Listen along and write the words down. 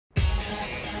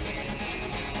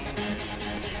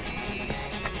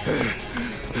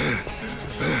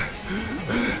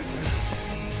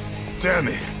Damn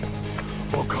it!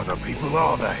 What kind of people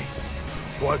are they?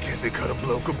 Why can't they cut a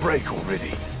bloke a break already?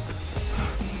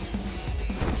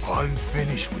 I'm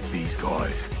finished with these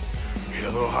guys.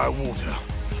 Hell or high water,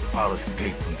 I'll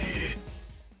escape from here.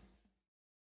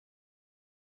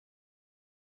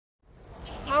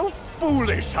 How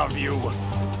foolish of you!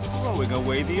 Throwing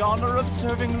away the honor of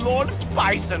serving Lord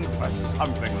Bison for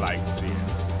something like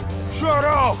this. Shut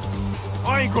up!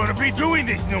 I ain't gonna be doing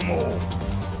this no more!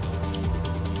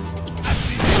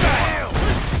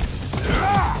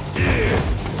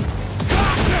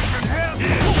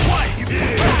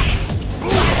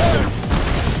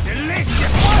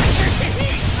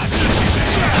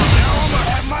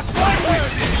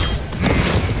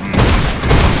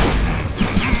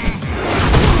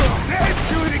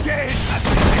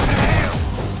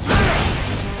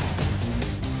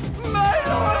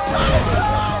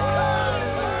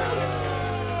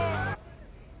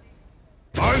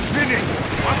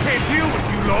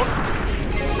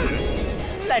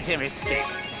 Let him escape.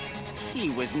 He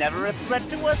was never a threat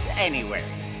to us anyway.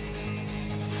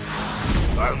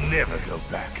 I'll never go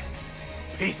back.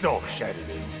 Peace off,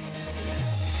 Shadowloo.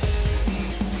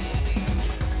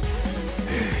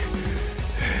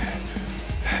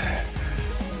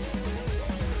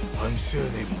 I'm sure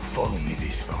they will follow me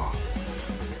this far.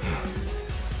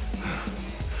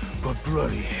 But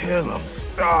bloody hell, I'm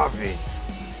starving.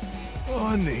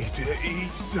 I need to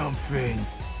eat something.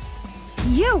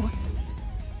 You!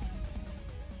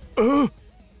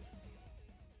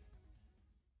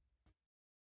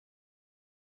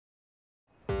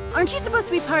 Aren't you supposed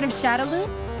to be part of Shadowloo?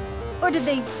 Or did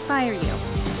they fire you?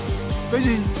 They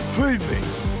didn't feed me.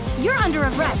 You're under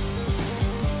arrest.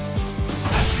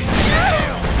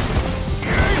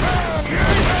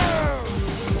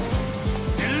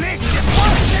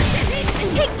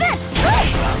 And take this!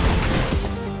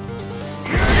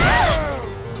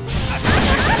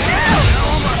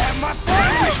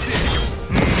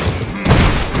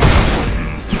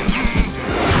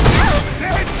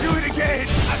 Let's do it again!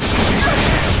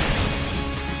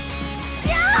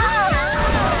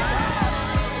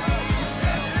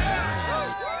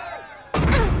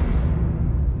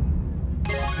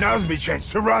 Now's my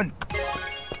chance to run!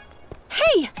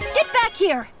 Hey! Get back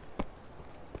here!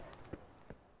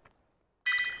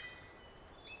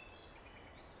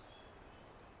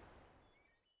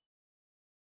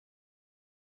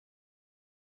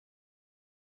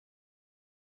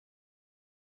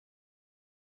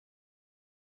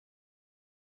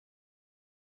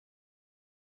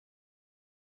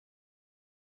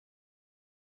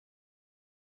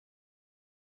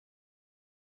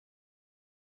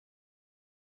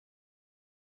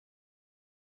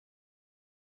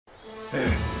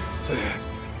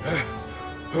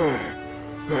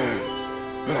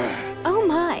 Oh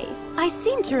my, I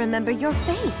seem to remember your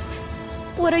face.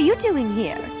 What are you doing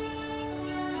here?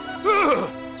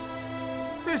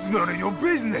 It's none of your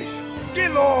business!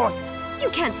 Get lost! You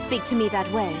can't speak to me that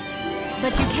way.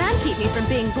 But you can keep me from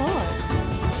being bored.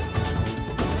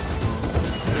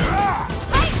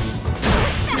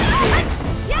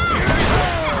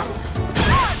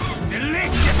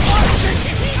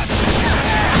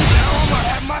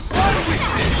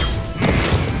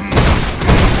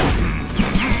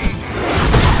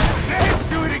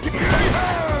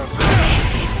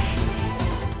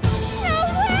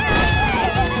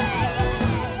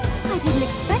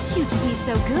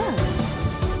 So good.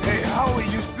 Hey, how are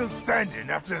you still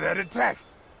standing after that attack?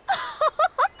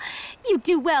 You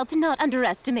do well to not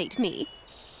underestimate me.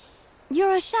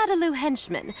 You're a Shadowloo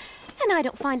henchman, and I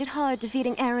don't find it hard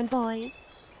defeating errand boys.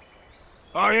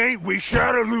 I ain't with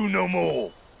Shadowloo no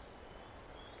more.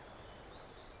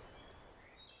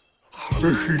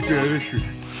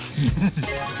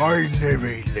 I never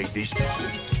ate like this before.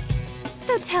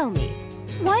 So tell me,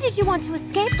 why did you want to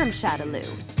escape from Shadowloo?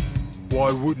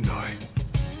 Why wouldn't I?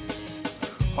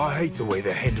 I hate the way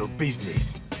they handle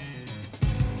business.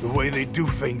 The way they do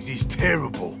things is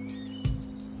terrible.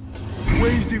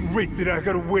 Where's it writ that I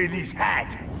gotta wear this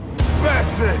hat?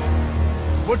 Bastard!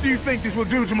 What do you think this will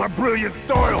do to my brilliant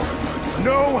style?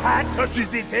 No hat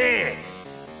touches this hair!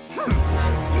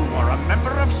 You are a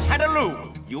member of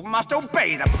Shadowloo. You must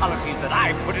obey the policies that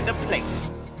I put into place.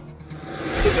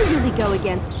 Did you really go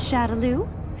against Shadowloo?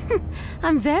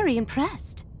 I'm very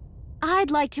impressed.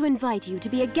 I'd like to invite you to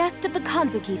be a guest of the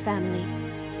Kanzuki family.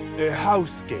 A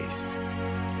house guest?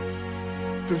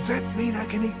 Does that mean I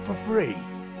can eat for free?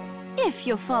 If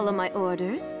you'll follow my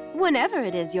orders, whenever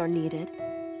it is you're needed.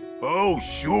 Oh,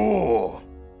 sure.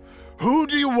 Who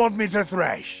do you want me to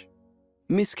thrash?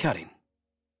 Miss Karin.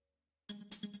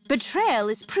 Betrayal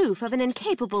is proof of an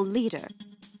incapable leader.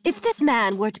 If this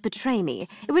man were to betray me,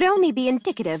 it would only be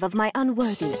indicative of my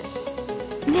unworthiness.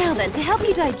 Now then, to help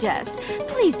you digest,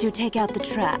 please do take out the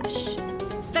trash.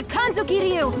 The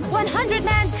Kanzo-Kiryu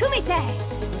 100-man kumite!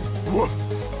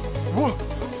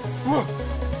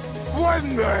 What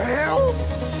in the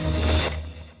hell?